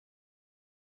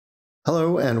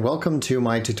Hello and welcome to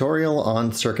my tutorial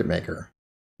on CircuitMaker.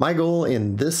 My goal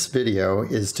in this video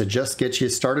is to just get you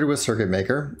started with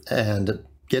CircuitMaker and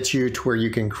get you to where you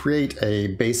can create a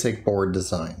basic board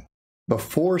design.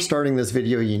 Before starting this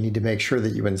video, you need to make sure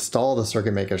that you install the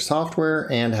CircuitMaker software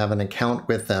and have an account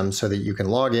with them so that you can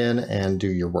log in and do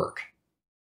your work.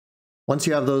 Once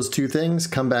you have those two things,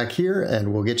 come back here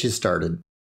and we'll get you started.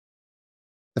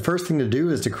 The first thing to do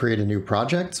is to create a new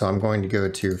project. So I'm going to go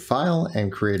to File and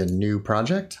create a new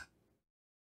project.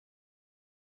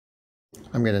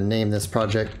 I'm going to name this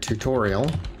project Tutorial.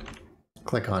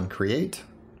 Click on Create.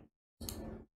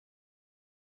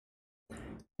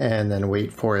 And then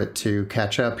wait for it to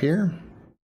catch up here.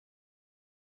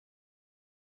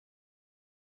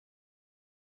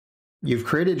 You've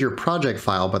created your project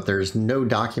file, but there's no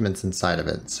documents inside of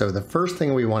it. So the first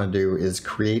thing we want to do is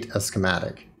create a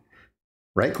schematic.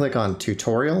 Right-click on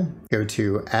Tutorial, go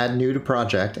to Add New to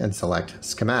Project, and select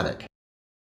Schematic.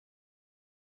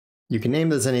 You can name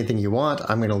this anything you want.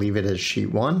 I'm going to leave it as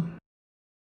Sheet 1.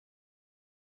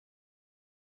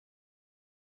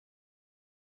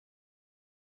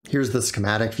 Here's the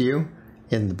schematic view.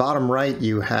 In the bottom right,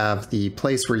 you have the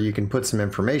place where you can put some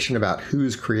information about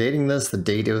who's creating this, the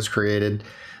date it was created.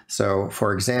 So,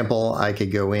 for example, I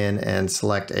could go in and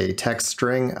select a text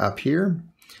string up here,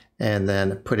 and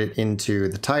then put it into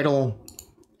the title,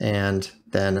 and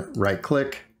then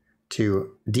right-click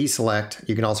to deselect.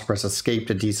 You can also press Escape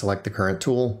to deselect the current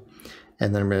tool.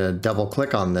 And then I'm going to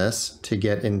double-click on this to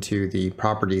get into the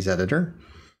Properties Editor.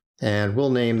 And we'll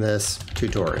name this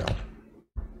Tutorial.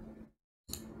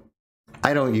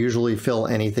 I don't usually fill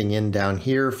anything in down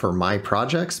here for my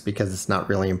projects because it's not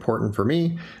really important for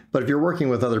me. But if you're working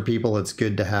with other people, it's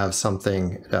good to have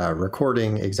something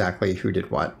recording exactly who did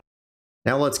what.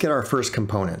 Now let's get our first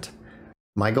component.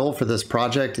 My goal for this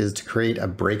project is to create a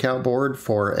breakout board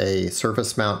for a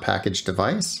surface mount package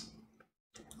device.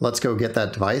 Let's go get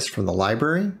that device from the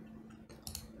library.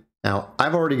 Now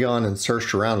I've already gone and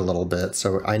searched around a little bit,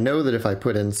 so I know that if I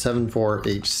put in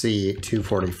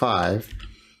 74HC245,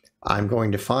 I'm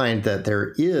going to find that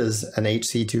there is an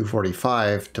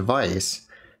HC245 device.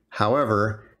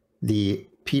 However, the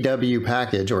PW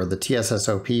package or the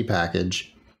TSSOP package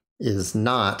is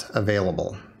not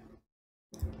available.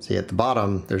 See at the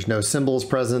bottom, there's no symbols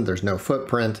present, there's no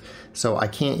footprint, so I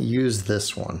can't use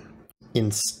this one.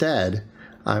 Instead,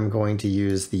 I'm going to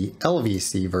use the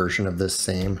LVC version of this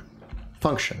same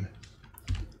function.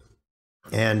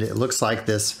 And it looks like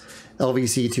this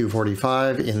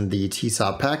LVC245 in the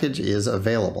TSOP package is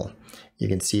available. You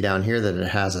can see down here that it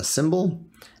has a symbol,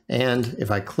 and if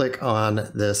I click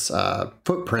on this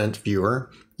footprint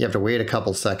viewer, you have to wait a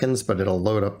couple seconds, but it'll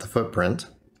load up the footprint.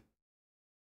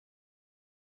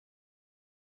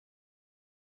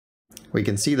 We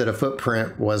can see that a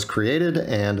footprint was created,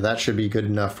 and that should be good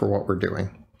enough for what we're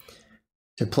doing.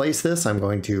 To place this, I'm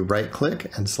going to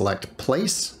right-click and select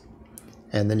Place,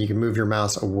 and then you can move your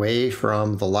mouse away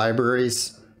from the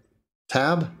Libraries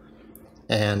tab,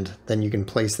 and then you can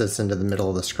place this into the middle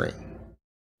of the screen.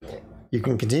 You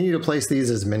can continue to place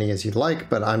these as many as you'd like,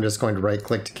 but I'm just going to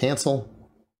right-click to cancel.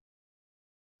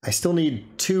 I still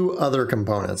need two other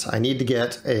components. I need to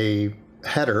get a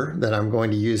header that I'm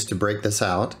going to use to break this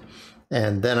out,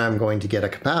 and then I'm going to get a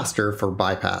capacitor for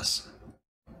bypass.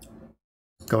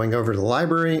 Going over to the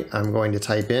library, I'm going to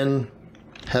type in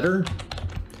header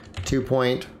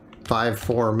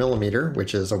 2.54 millimeter,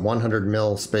 which is a 100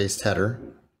 mil spaced header,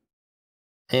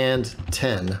 and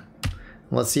 10.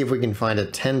 Let's see if we can find a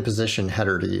 10 position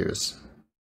header to use.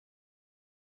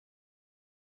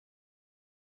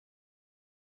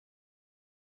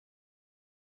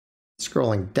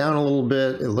 Scrolling down a little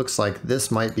bit, it looks like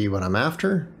this might be what I'm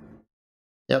after.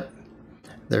 Yep,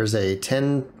 there's a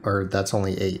 10, or that's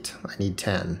only 8. I need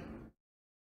 10.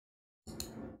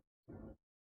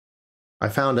 I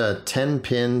found a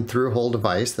 10-pin through-hole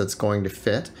device that's going to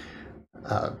fit.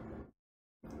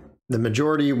 The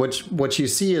majority, what you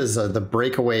see is the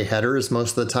breakaway headers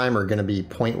most of the time are going to be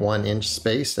 0.1 inch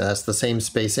spaced. That's the same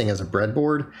spacing as a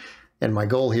breadboard. And my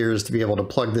goal here is to be able to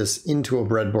plug this into a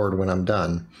breadboard when I'm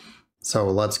done. So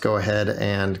let's go ahead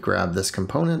and grab this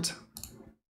component.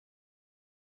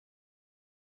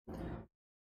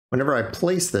 Whenever I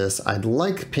place this, I'd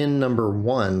like pin number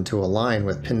 1 to align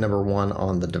with pin number 1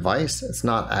 on the device. It's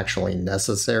not actually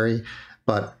necessary,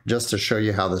 but just to show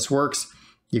you how this works,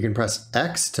 you can press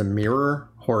X to mirror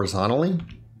horizontally.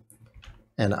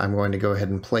 And I'm going to go ahead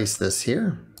and place this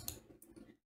here.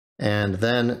 And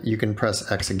then you can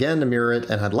press X again to mirror it.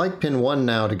 And I'd like pin 1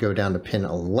 now to go down to pin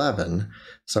 11.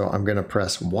 So I'm going to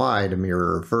press Y to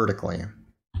mirror vertically.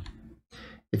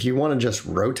 If you want to just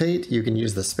rotate, you can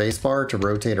use the spacebar to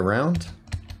rotate around.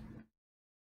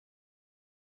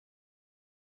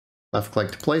 Left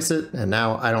click to place it, and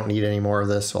now I don't need any more of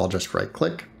this, so I'll just right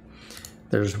click.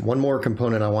 There's one more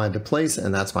component I wanted to place,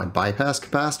 and that's my bypass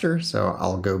capacitor, so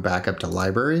I'll go back up to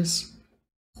libraries.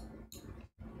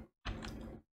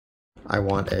 I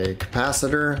want a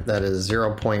capacitor that is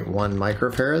 0.1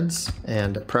 microfarads,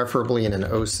 and preferably in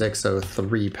an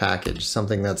 0603 package,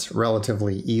 something that's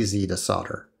relatively easy to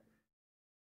solder.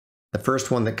 The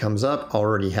first one that comes up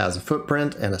already has a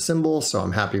footprint and a symbol, so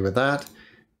I'm happy with that.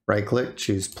 Right click,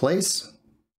 choose place.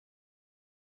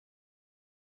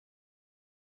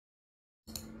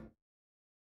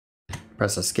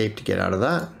 Press escape to get out of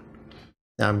that.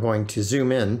 Now I'm going to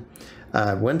zoom in.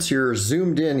 Once you're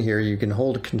zoomed in here, you can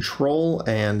hold Control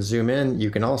and zoom in. You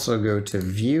can also go to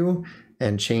View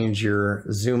and change your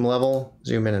zoom level,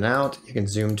 zoom in and out. You can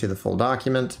zoom to the full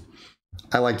document.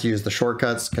 I like to use the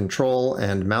shortcuts. Control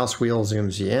and mouse wheel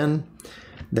zooms you in.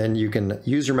 Then you can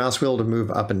use your mouse wheel to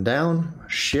move up and down.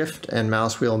 Shift and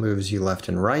mouse wheel moves you left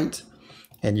and right.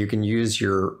 And you can use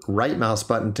your right mouse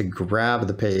button to grab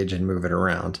the page and move it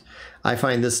around. I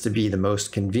find this to be the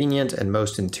most convenient and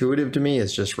most intuitive to me,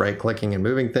 is just right clicking and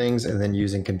moving things and then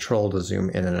using Control to zoom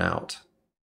in and out.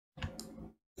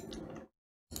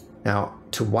 Now,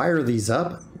 to wire these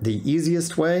up, the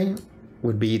easiest way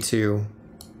would be to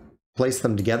place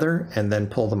them together and then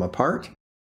pull them apart.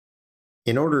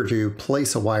 In order to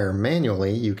place a wire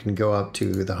manually, you can go up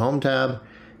to the Home tab,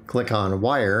 click on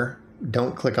Wire.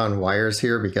 Don't click on Wires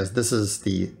here because this is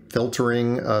the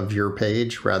filtering of your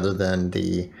page rather than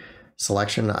the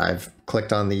selection. I've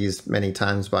clicked on these many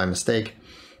times by mistake.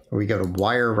 We go to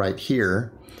Wire right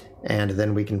here, and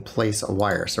then we can place a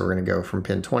wire. So we're going to go from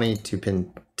pin 20 to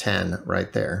pin 10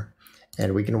 right there.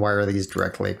 And we can wire these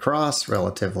directly across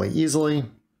relatively easily.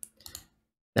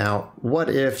 Now, what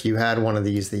if you had one of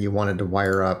these that you wanted to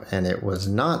wire up and it was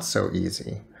not so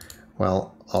easy?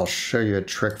 Well, I'll show you a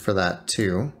trick for that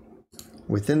too.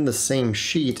 Within the same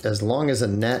sheet, as long as a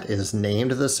net is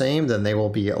named the same, then they will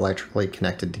be electrically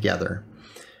connected together.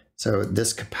 So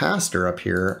this capacitor up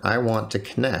here, I want to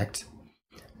connect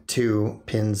to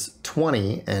pins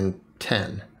 20 and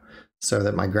 10 so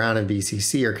that my ground and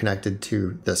VCC are connected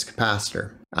to this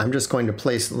capacitor. I'm just going to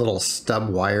place little stub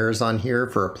wires on here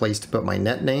for a place to put my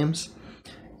net names.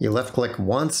 You left click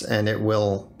once and it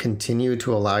will continue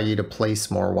to allow you to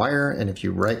place more wire, and if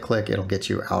you right click, it'll get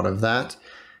you out of that.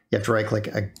 You have to right click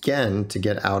again to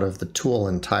get out of the tool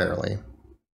entirely.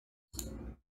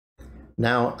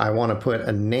 Now I want to put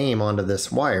a name onto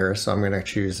this wire, so I'm going to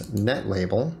choose net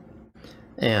label,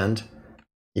 and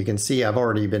you can see I've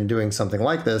already been doing something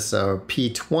like this, so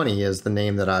P20 is the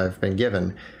name that I've been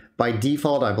given. By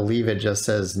default, I believe it just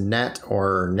says net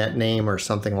or net name or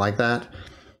something like that.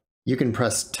 You can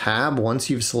press tab once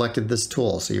you've selected this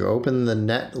tool. So you open the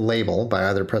net label by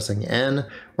either pressing N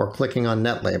or clicking on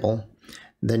net label.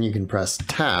 Then you can press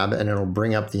tab and it'll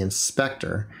bring up the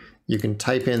inspector. You can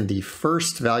type in the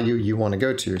first value you want to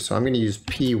go to. So I'm going to use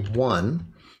P1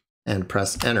 and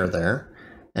press enter there.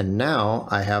 And now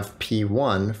I have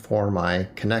P1 for my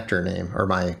connector name or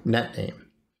my net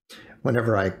name.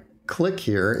 Whenever I click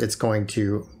here, it's going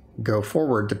to go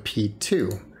forward to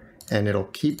P2 and it'll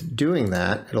keep doing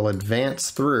that. It'll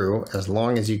advance through as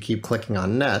long as you keep clicking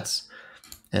on nets.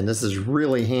 And this is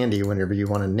really handy whenever you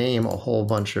want to name a whole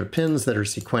bunch of pins that are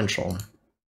sequential.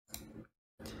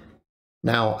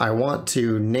 Now I want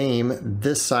to name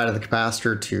this side of the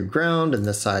capacitor to ground and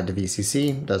this side to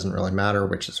VCC. Doesn't really matter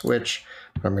which is which.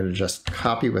 But I'm going to just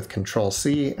copy with Control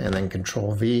C and then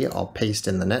Control V. I'll paste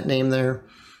in the net name there.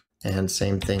 And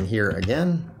same thing here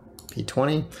again,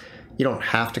 P20. You don't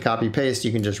have to copy paste,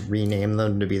 you can just rename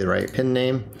them to be the right pin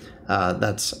name.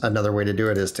 That's another way to do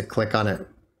it, is to click on it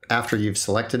after you've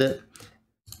selected it.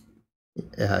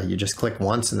 You just click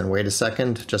once and then wait a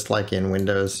second, just like in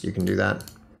Windows, you can do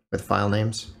that with file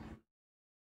names.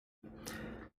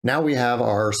 Now we have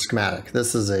our schematic.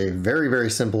 This is a very, very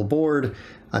simple board.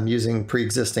 I'm using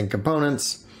pre-existing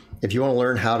components. If you want to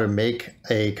learn how to make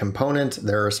a component,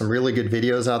 there are some really good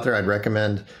videos out there I'd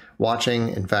recommend watching.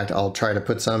 In fact, I'll try to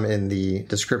put some in the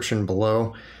description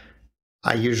below.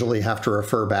 I usually have to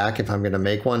refer back if I'm going to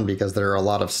make one because there are a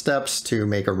lot of steps to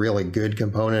make a really good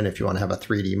component if you want to have a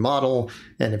 3D model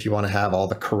and if you want to have all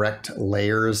the correct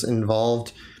layers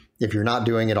involved. If you're not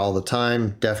doing it all the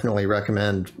time, definitely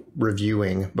recommend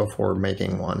reviewing before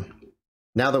making one.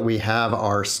 Now that we have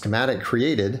our schematic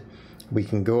created, we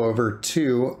can go over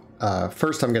to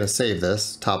first I'm going to save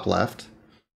this, top left.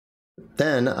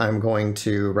 Then I'm going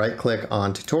to right click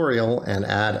on tutorial and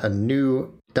add a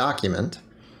new document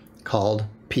called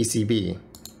PCB.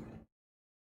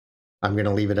 I'm going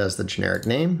to leave it as the generic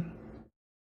name.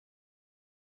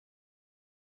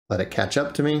 Let it catch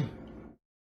up to me.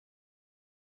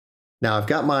 Now I've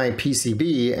got my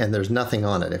PCB and there's nothing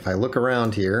on it. If I look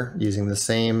around here using the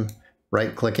same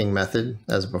right-clicking method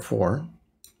as before,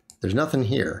 there's nothing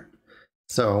here.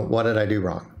 So what did I do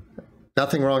wrong?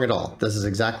 Nothing wrong at all. This is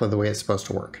exactly the way it's supposed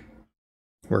to work.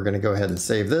 We're going to go ahead and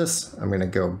save this. I'm going to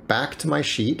go back to my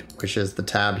sheet, which is the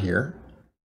tab here.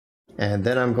 And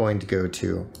then I'm going to go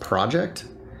to Project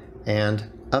and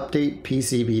Update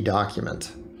PCB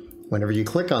Document. Whenever you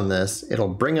click on this, it'll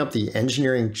bring up the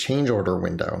engineering change order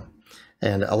window.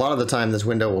 And a lot of the time this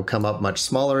window will come up much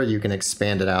smaller. You can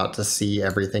expand it out to see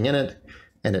everything in it,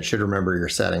 and it should remember your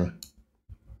setting.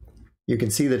 You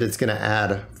can see that it's going to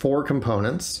add 4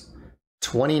 components,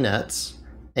 20 nets,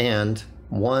 and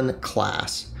 1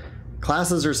 class.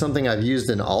 Classes are something I've used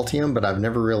in Altium, but I've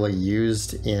never really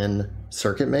used in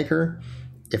CircuitMaker.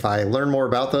 If I learn more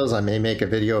about those, I may make a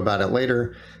video about it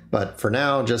later, but for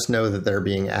now, just know that they're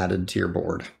being added to your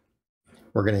board.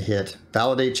 We're going to hit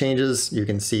validate changes. You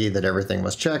can see that everything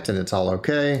was checked and it's all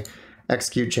okay.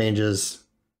 Execute changes.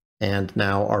 And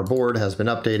now our board has been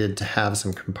updated to have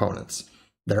some components.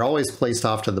 They're always placed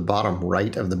off to the bottom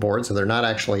right of the board, so they're not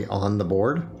actually on the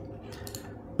board.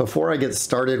 Before I get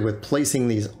started with placing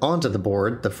these onto the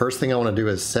board, the first thing I want to do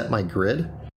is set my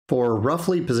grid. For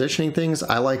roughly positioning things,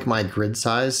 I like my grid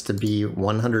size to be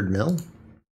 100 mil.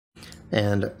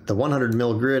 And the 100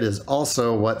 mil grid is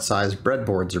also what size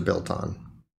breadboards are built on.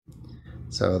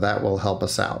 So that will help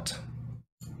us out.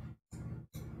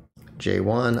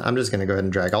 J1, I'm just going to go ahead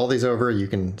and drag all these over. You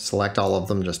can select all of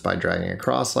them just by dragging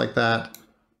across like that.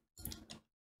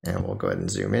 And we'll go ahead and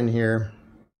zoom in here.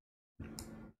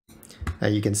 Now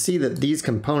you can see that these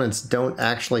components don't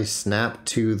actually snap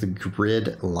to the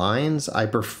grid lines. I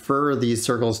prefer these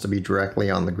circles to be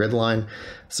directly on the grid line.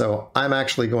 So I'm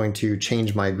actually going to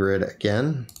change my grid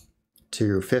again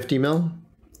to 50 mil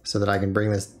so that I can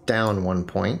bring this down 1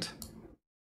 point.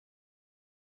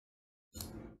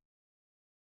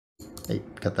 Hey,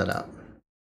 cut that out.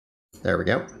 There we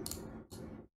go.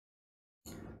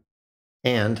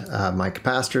 And my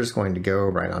capacitor is going to go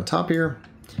right on top here.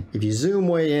 If you zoom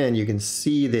way in, you can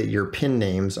see that your pin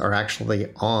names are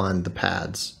actually on the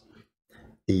pads.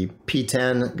 The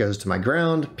P10 goes to my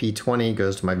ground, P20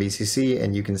 goes to my VCC,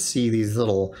 and you can see these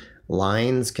little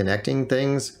lines connecting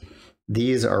things.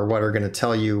 These are what are going to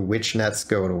tell you which nets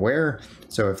go to where.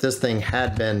 So if this thing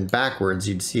had been backwards,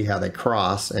 you'd see how they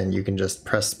cross, and you can just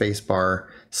press spacebar,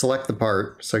 select the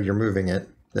part so you're moving it,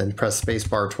 then press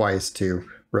spacebar twice to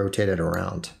rotate it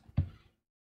around.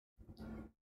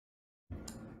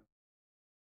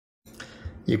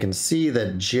 You can see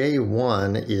that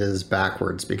J1 is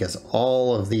backwards because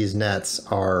all of these nets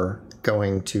are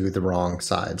going to the wrong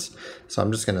sides. So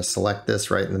I'm just going to select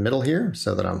this right in the middle here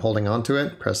so that I'm holding on to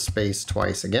it, press space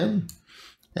twice again,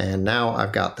 and now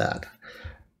I've got that.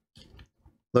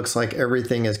 Looks like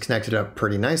everything is connected up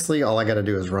pretty nicely. All I got to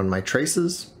do is run my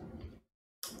traces.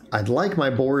 I'd like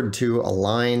my board to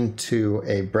align to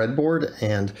a breadboard,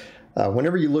 and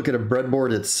whenever you look at a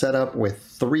breadboard, it's set up with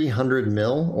 300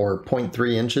 mil or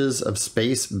 0.3 inches of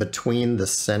space between the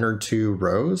center 2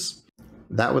 rows.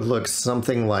 That would look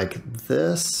something like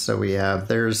this. So we have,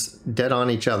 there's dead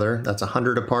on each other. That's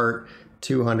 100 apart,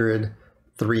 200,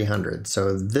 300.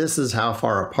 So this is how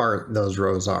far apart those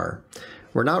rows are.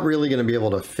 We're not really going to be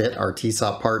able to fit our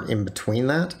TSOP part in between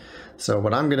that. So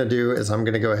what I'm going to do is I'm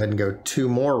going to go ahead and go 2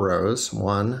 more rows,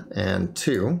 1 and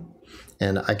 2.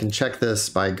 And I can check this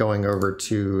by going over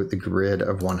to the grid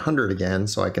of 100 again,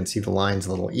 so I can see the lines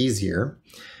a little easier.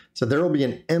 So there will be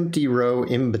an empty row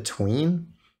in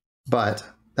between, but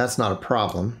that's not a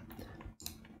problem.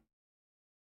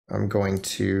 I'm going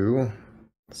to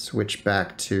switch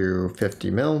back to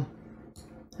 50 mil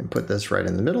and put this right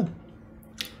in the middle.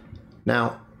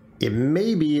 Now, it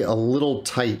may be a little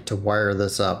tight to wire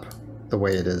this up the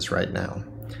way it is right now.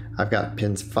 I've got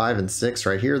pins 5 and 6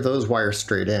 right here. Those wire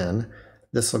straight in.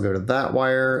 This will go to that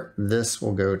wire, this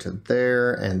will go to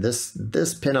there, and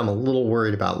this pin I'm a little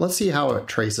worried about. Let's see how it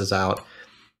traces out,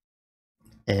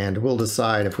 and we'll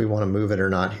decide if we want to move it or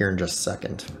not here in just a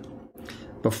second.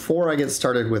 Before I get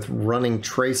started with running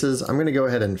traces, I'm going to go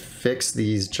ahead and fix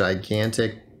these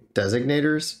gigantic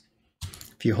designators.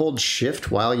 If you hold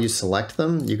Shift while you select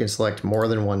them, you can select more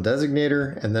than one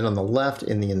designator, and then on the left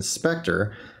in the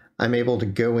inspector, I'm able to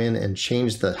go in and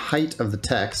change the height of the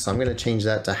text. So I'm going to change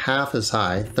that to half as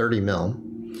high, 30 mil.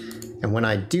 And when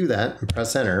I do that and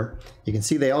press enter, you can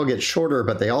see they all get shorter,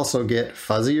 but they also get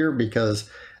fuzzier because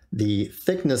the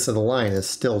thickness of the line is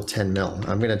still 10 mil.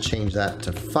 I'm going to change that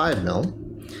to 5 mil.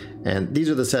 And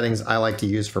these are the settings I like to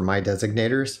use for my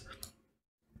designators.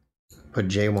 put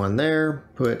J1 there,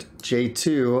 put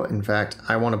J2. In fact,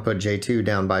 I want to put J2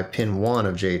 down by pin 1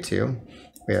 of J2.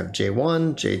 We have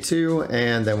J1, J2,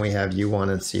 and then we have U1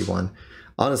 and C1.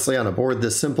 Honestly, on a board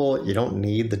this simple, you don't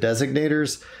need the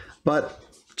designators, but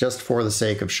just for the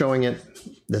sake of showing it,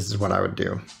 this is what I would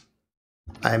do.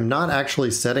 I'm not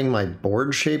actually setting my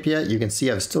board shape yet. You can see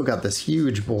I've still got this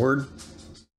huge board,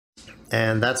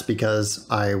 and that's because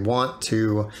I want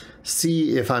to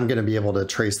see if I'm going to be able to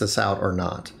trace this out or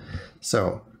not.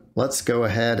 So let's go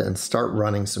ahead and start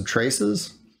running some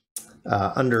traces.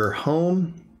 Under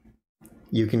Home,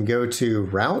 you can go to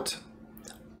Route,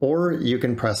 or you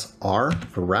can press R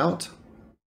for Route.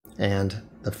 And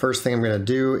the first thing I'm going to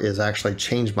do is actually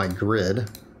change my grid.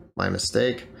 My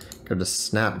mistake. Go to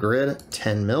Snap Grid,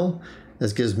 10 mil.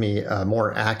 This gives me a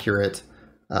more accurate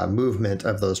movement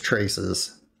of those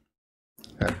traces.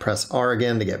 I press R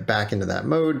again to get back into that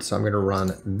mode. So I'm going to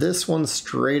run this one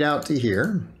straight out to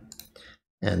here,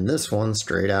 and this one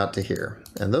straight out to here.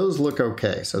 And those look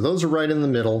okay. So those are right in the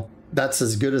middle. That's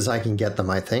as good as I can get them,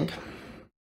 I think.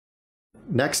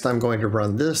 Next, I'm going to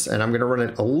run this, and I'm going to run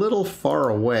it a little far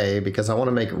away because I want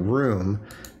to make room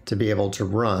to be able to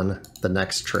run the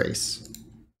next trace.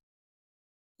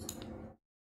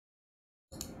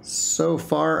 So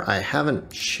far, I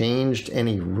haven't changed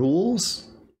any rules,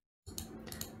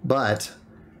 but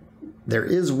there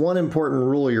is one important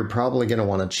rule you're probably going to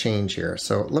want to change here.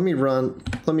 So let me run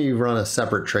a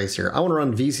separate trace here. I want to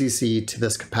run VCC to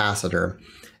this capacitor,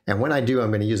 and when I do, I'm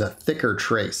going to use a thicker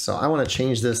trace. So I want to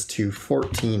change this to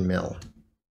 14 mil.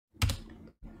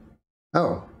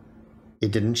 Oh,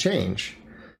 it didn't change.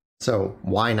 So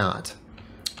why not?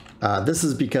 This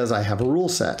is because I have a rule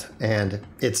set, and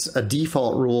it's a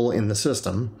default rule in the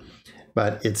system,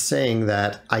 but it's saying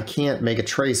that I can't make a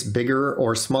trace bigger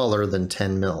or smaller than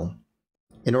 10 mil.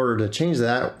 In order to change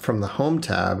that, from the Home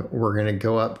tab, we're going to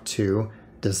go up to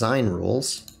Design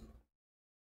Rules,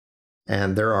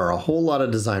 and there are a whole lot of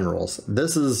design rules.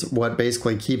 This is what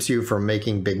basically keeps you from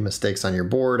making big mistakes on your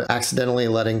board, accidentally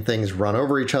letting things run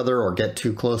over each other or get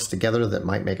too close together that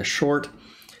might make a short.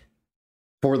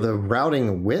 For the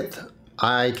routing width,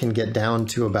 I can get down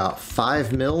to about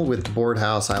 5 mil with the board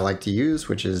house I like to use,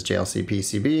 which is JLC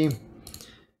PCB.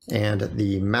 And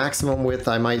the maximum width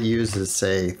I might use is,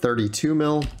 say, 32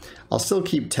 mil. I'll still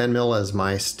keep 10 mil as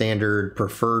my standard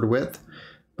preferred width,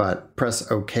 but press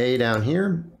OK down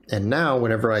here. And now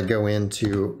whenever I go in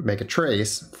to make a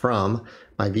trace from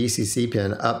my VCC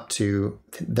pin up to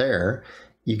there,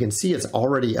 you can see it's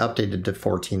already updated to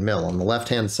 14 mil. On the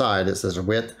left-hand side, it says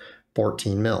width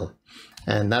 14 mil.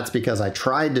 And that's because I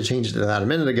tried to change it to that a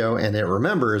minute ago, and it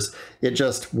remembers, it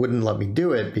just wouldn't let me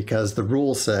do it because the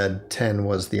rule said 10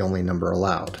 was the only number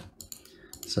allowed.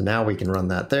 So now we can run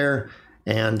that there,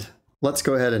 and let's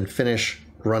go ahead and finish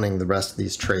running the rest of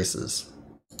these traces.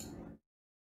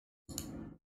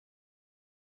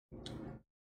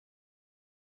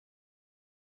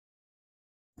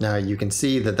 Now you can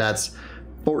see that that's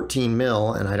 14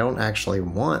 mil, and I don't actually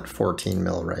want 14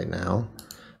 mil right now.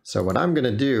 So what I'm going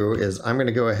to do is I'm going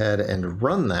to go ahead and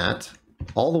run that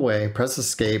all the way, press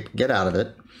escape, get out of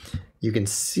it. You can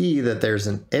see that there's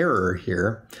an error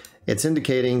here. It's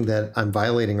indicating that I'm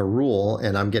violating a rule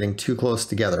and I'm getting too close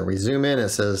together. We zoom in, it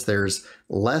says there's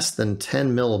less than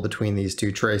 10 mil between these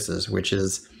two traces, which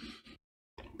is,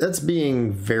 that's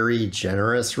being very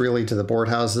generous really to the board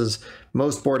houses.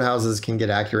 Most board houses can get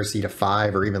accuracy to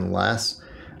 5 or even less,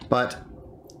 but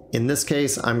in this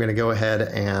case, I'm going to go ahead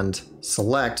and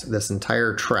select this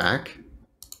entire track.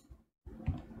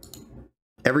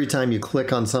 Every time you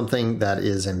click on something that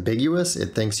is ambiguous,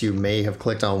 it thinks you may have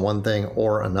clicked on one thing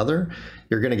or another.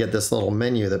 You're going to get this little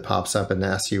menu that pops up and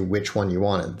asks you which one you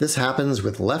wanted. This happens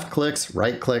with left clicks,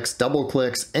 right clicks, double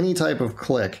clicks, any type of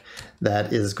click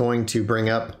that is going to bring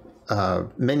up a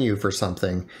menu for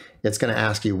something. It's going to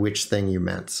ask you which thing you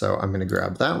meant. So I'm going to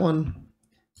grab that one.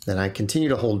 Then I continue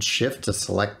to hold Shift to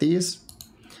select these,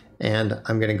 and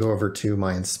I'm going to go over to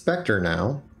my inspector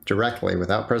now directly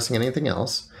without pressing anything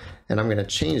else, and I'm going to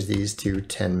change these to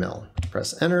 10 mil.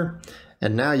 Press Enter,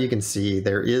 and now you can see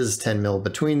there is 10 mil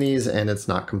between these, and it's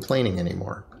not complaining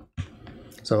anymore.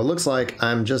 So it looks like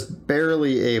I'm just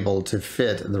barely able to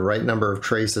fit the right number of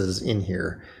traces in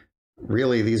here.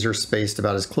 Really, these are spaced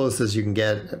about as close as you can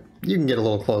get. You can get a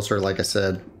little closer, like I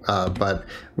said, but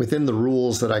within the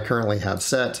rules that I currently have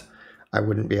set, I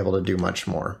wouldn't be able to do much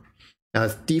more. Now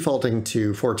it's defaulting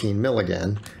to 14 mil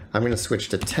again. I'm going to switch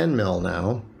to 10 mil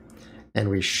now, and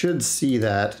we should see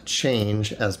that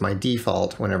change as my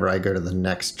default whenever I go to the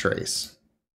next trace.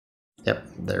 Yep,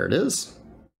 there it is.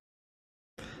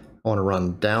 I want to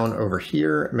run down over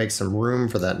here, make some room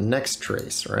for that next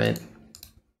trace, right?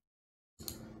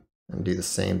 And do the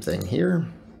same thing here.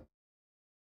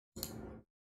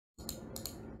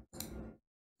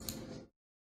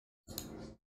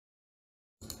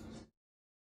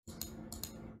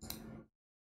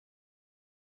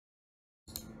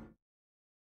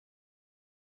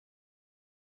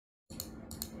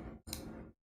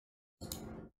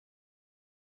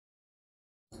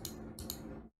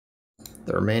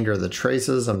 The remainder of the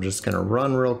traces, I'm just going to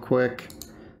run real quick.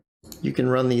 You can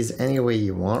run these any way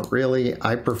you want, really.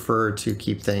 I prefer to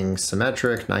keep things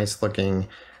symmetric, nice looking,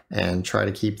 and try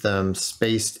to keep them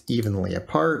spaced evenly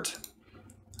apart.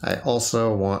 I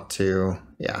also want to,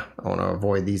 I want to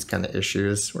avoid these kind of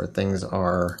issues where things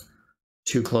are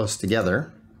too close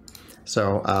together.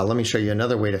 So let me show you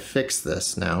another way to fix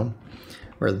this now,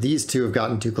 where these two have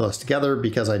gotten too close together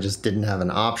because I just didn't have an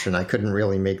option. I couldn't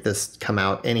really make this come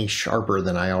out any sharper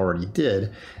than I already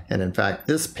did. And in fact,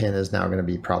 this pin is now going to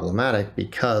be problematic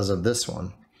because of this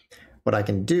one. What I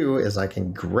can do is I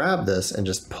can grab this and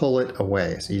just pull it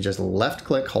away. So you just left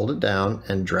click, hold it down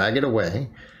and drag it away,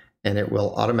 and it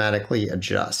will automatically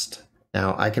adjust.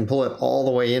 Now I can pull it all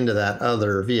the way into that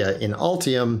other via. In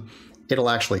Altium, it'll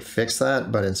actually fix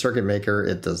that, but in CircuitMaker,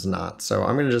 it does not. So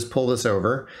I'm going to just pull this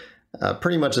over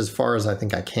pretty much as far as I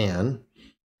think I can.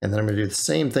 And then I'm going to do the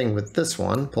same thing with this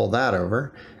one, pull that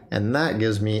over, and that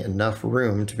gives me enough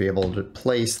room to be able to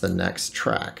place the next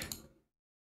track.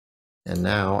 And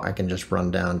now I can just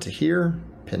run down to here,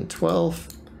 pin 12,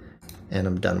 and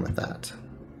I'm done with that.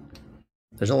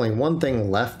 There's only one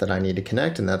thing left that I need to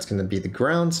connect, and that's going to be the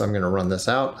ground, so I'm going to run this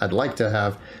out. I'd like to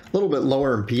have a little bit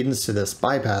lower impedance to this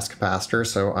bypass capacitor,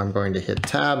 so I'm going to hit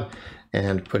tab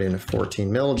and put in a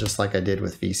 14 mil, just like I did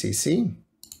with VCC.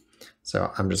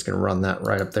 So I'm just going to run that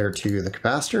right up there to the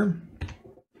capacitor.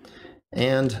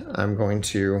 And I'm going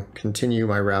to continue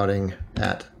my routing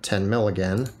at 10 mil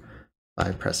again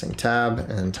by pressing tab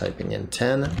and typing in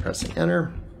 10, pressing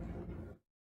enter.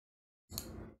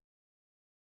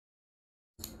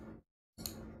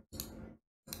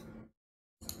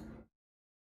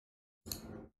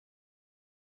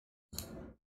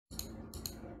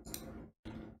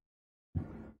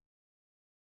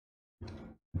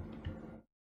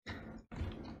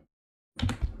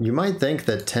 You might think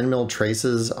that 10 mil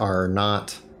traces are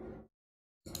not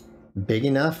big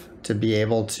enough to be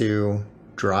able to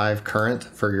drive current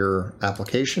for your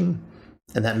application,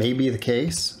 and that may be the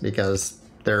case because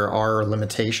there are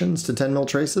limitations to 10 mil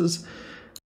traces,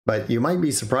 but you might be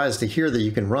surprised to hear that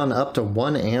you can run up to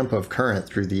 1 amp of current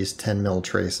through these 10 mil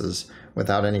traces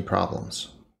without any problems.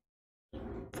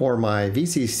 For my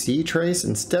VCC trace,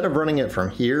 instead of running it from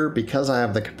here, because I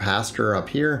have the capacitor up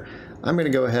here, I'm going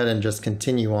to go ahead and just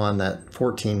continue on that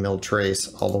 14 mil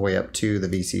trace all the way up to the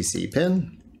VCC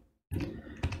pin.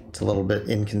 It's a little bit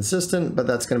inconsistent, but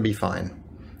that's going to be fine.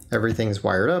 Everything's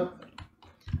wired up.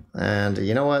 And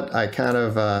you know what? I kind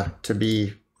of, to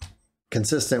be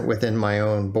consistent within my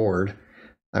own board,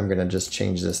 I'm going to just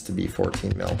change this to be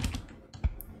 14 mil.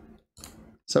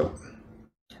 So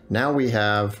now we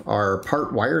have our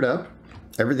part wired up.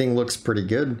 Everything looks pretty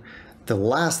good. The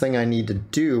last thing I need to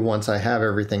do once I have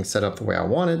everything set up the way I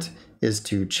want it is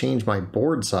to change my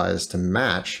board size to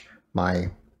match my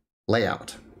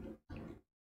layout.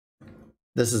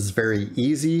 This is very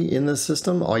easy in this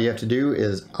system. All you have to do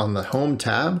is on the Home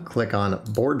tab, click on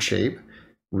Board Shape,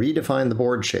 redefine the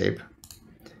board shape.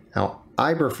 Now,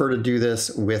 I prefer to do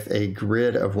this with a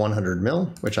grid of 100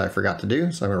 mil, which I forgot to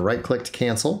do. So I'm going to right click to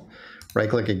cancel, right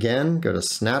click again, go to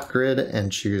Snap Grid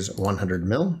and choose 100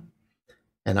 mil.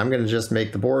 And I'm going to just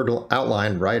make the board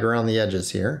outline right around the edges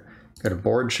here. Go to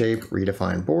Board Shape,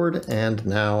 redefine board, and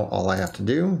now all I have to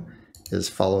do is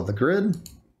follow the grid,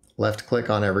 left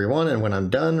click on every one, and when I'm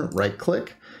done, right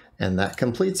click, and that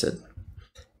completes it.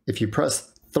 If you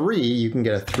press 3, you can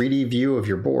get a 3D view of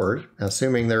your board.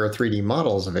 Assuming there are 3D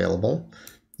models available,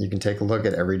 you can take a look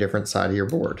at every different side of your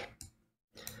board.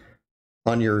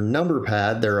 On your number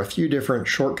pad, there are a few different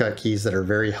shortcut keys that are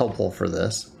very helpful for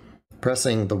this.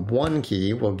 Pressing the 1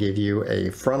 key will give you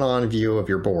a front-on view of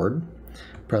your board.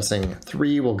 Pressing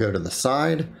 3 will go to the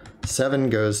side, 7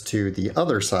 goes to the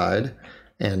other side,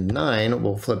 and 9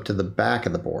 will flip to the back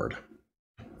of the board.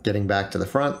 Getting back to the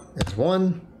front is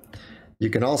 1. You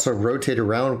can also rotate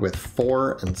around with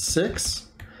 4 and 6,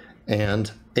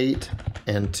 and 8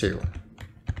 and 2.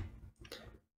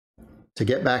 To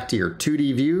get back to your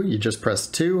 2D view, you just press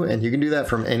 2, and you can do that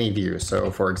from any view. So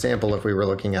for example, if we were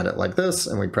looking at it like this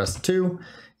and we press 2,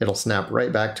 it'll snap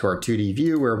right back to our 2D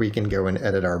view where we can go and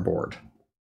edit our board.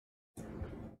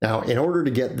 Now, in order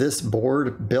to get this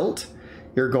board built,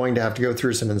 you're going to have to go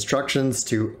through some instructions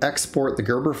to export the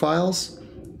Gerber files.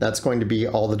 That's going to be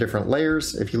all the different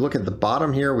layers. If you look at the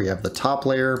bottom here, we have the top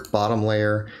layer, bottom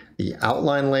layer, the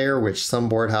outline layer, which some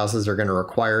board houses are going to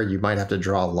require. You might have to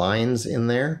draw lines in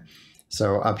there.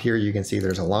 So up here you can see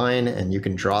there's a line, and you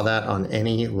can draw that on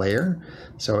any layer.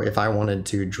 So if I wanted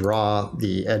to draw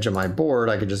the edge of my board,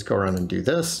 I could just go around and do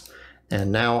this.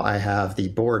 And now I have the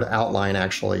board outline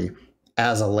actually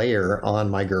as a layer on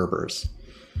my Gerbers.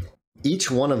 Each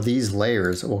one of these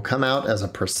layers will come out as a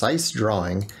precise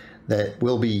drawing that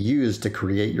will be used to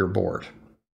create your board.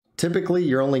 Typically,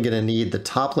 you're only going to need the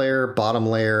top layer, bottom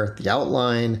layer, the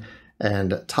outline,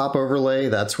 and top overlay.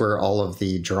 That's where all of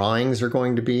the drawings are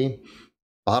going to be.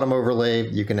 Bottom overlay,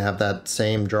 you can have that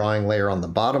same drawing layer on the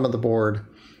bottom of the board.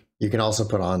 You can also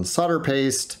put on solder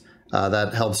paste.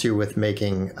 That helps you with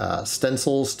making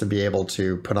stencils to be able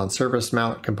to put on surface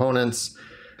mount components.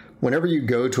 Whenever you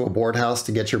go to a board house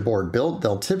to get your board built,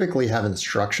 they'll typically have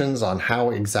instructions on how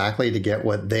exactly to get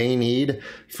what they need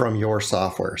from your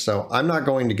software. So I'm not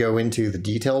going to go into the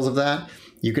details of that.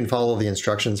 You can follow the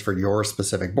instructions for your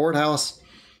specific board house.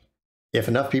 If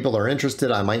enough people are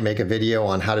interested, I might make a video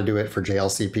on how to do it for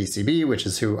JLC PCB, which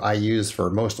is who I use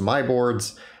for most of my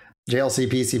boards. JLC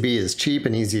PCB is cheap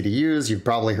and easy to use. You've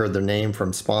probably heard their name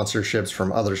from sponsorships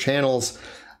from other channels.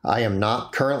 I am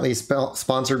not currently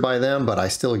sponsored by them, but I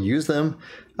still use them.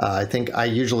 I think I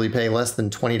usually pay less than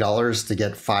 $20 to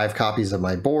get 5 copies of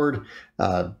my board,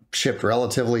 shipped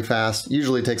relatively fast.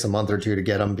 Usually takes a month or 2 to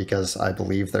get them because I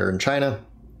believe they're in China.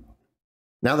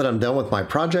 Now that I'm done with my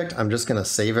project, I'm just going to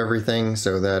save everything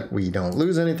so that we don't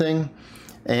lose anything.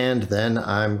 And then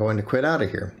I'm going to quit out of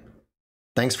here.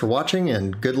 Thanks for watching,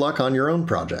 and good luck on your own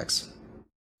projects.